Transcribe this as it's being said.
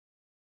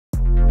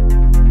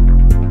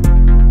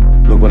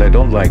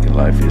don't like in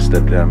life is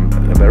that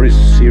a very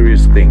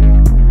serious thing,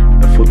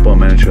 a football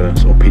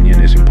manager's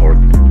opinion is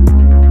important.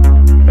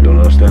 I don't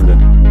understand that.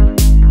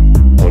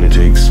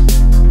 Politics,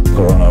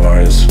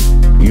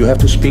 coronavirus. You have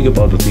to speak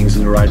about the things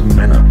in the right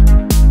manner.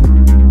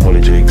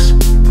 Politics,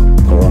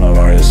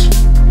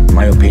 coronavirus.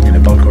 My opinion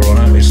about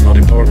corona is not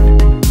important.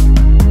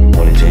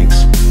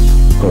 Politics,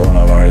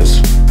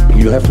 coronavirus.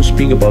 You have to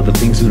speak about the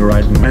things in the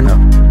right manner.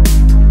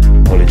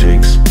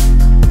 Politics,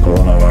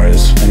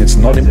 coronavirus. And it's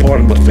not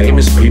important what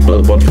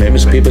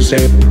famous people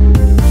say.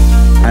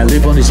 I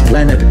live on this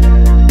planet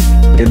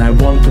and I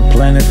want the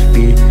planet to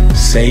be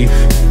safe.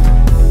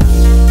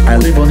 I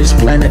live on this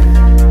planet.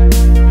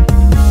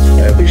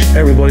 I wish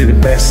everybody the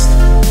best.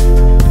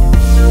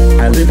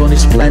 I live on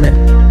this planet,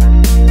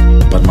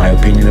 but my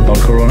opinion about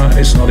corona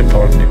is not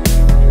important.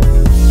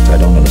 I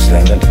don't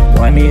understand that.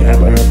 Why me? I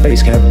wear a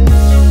base cap.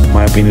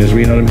 My opinion is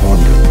really not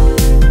important.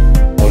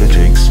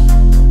 Politics,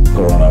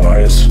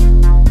 coronavirus.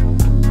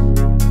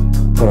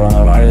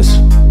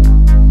 Coronavirus.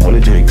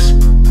 Politics,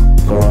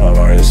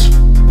 coronavirus.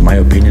 My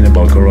opinion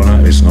about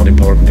corona is not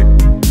important.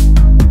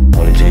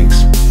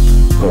 Politics,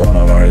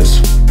 coronavirus.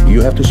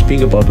 You have to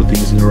speak about the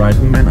things in the right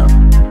manner.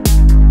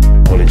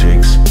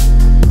 Politics,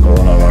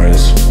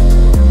 coronavirus.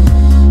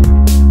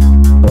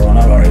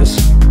 Coronavirus.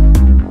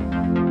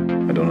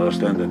 I don't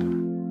understand that.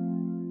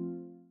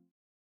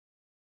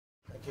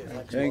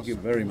 Thank you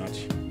very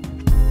much.